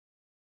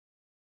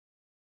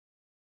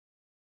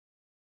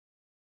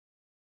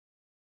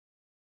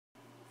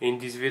In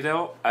this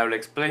video I will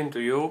explain to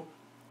you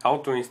how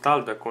to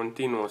install the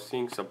continuous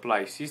ink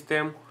supply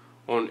system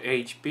on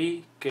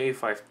HP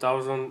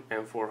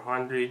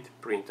k5400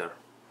 printer.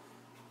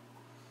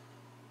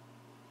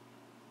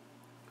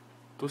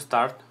 To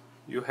start,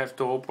 you have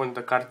to open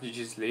the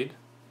cartridge's lid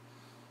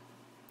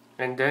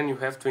and then you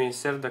have to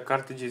insert the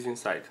cartridges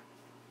inside.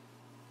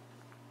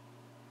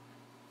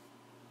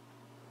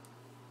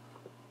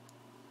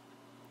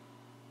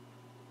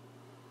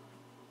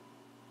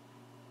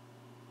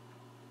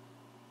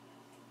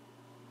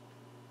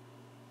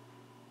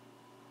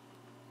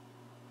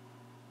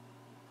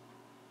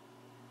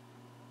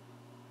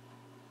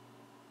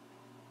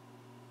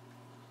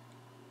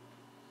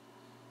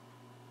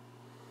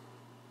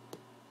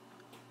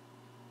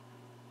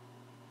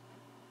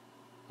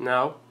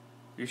 Now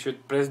you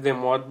should press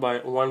them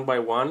one by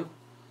one.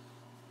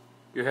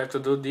 You have to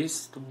do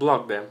this to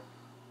block them.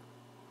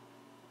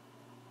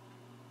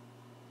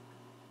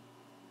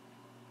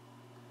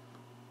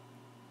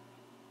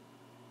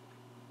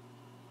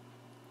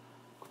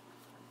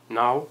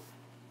 Now,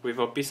 with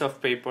a piece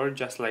of paper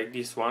just like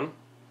this one,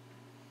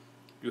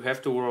 you have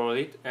to roll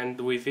it,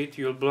 and with it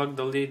you'll block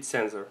the lid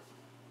sensor.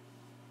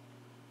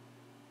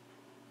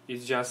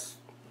 It's just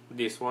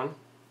this one.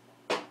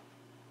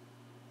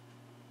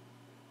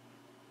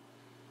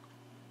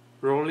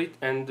 Roll it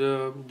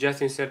and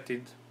just insert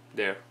it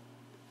there.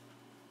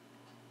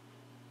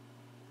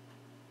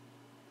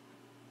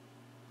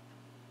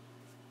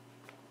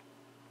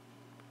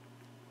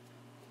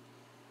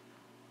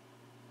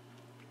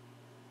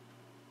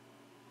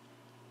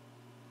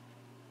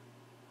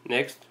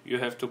 Next, you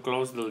have to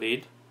close the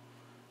lid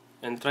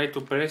and try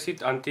to press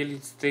it until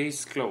it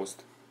stays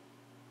closed.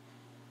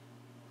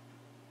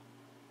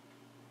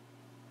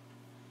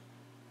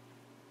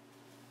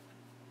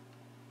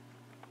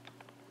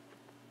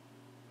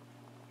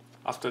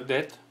 After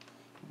that,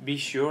 be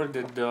sure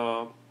that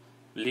the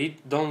lid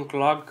don't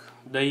clog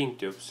the ink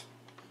tubes.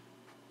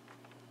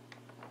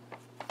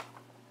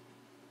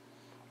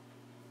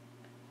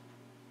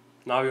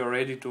 Now you're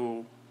ready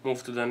to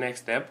move to the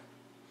next step.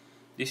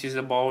 This is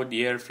about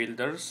the air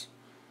filters.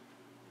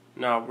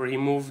 Now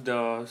remove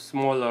the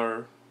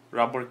smaller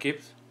rubber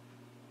caps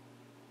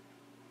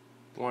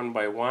one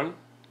by one,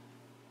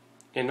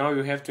 and now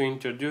you have to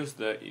introduce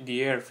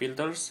the air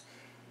filters.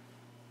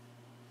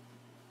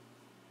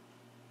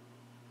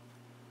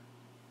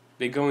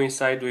 They go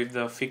inside with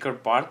the thicker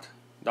part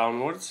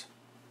downwards.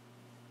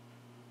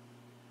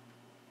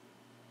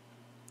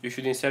 You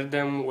should insert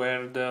them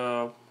where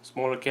the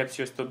smaller caps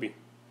used to be,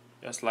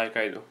 just like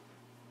I do.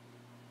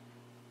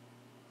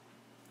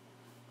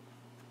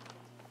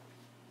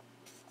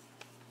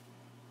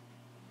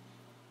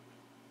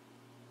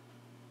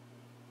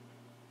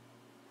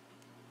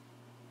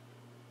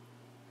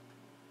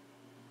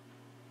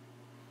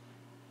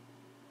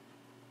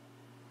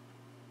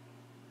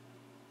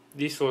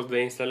 This was the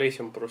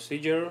installation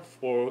procedure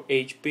for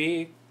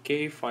HP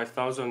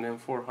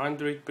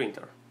k5400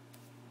 printer.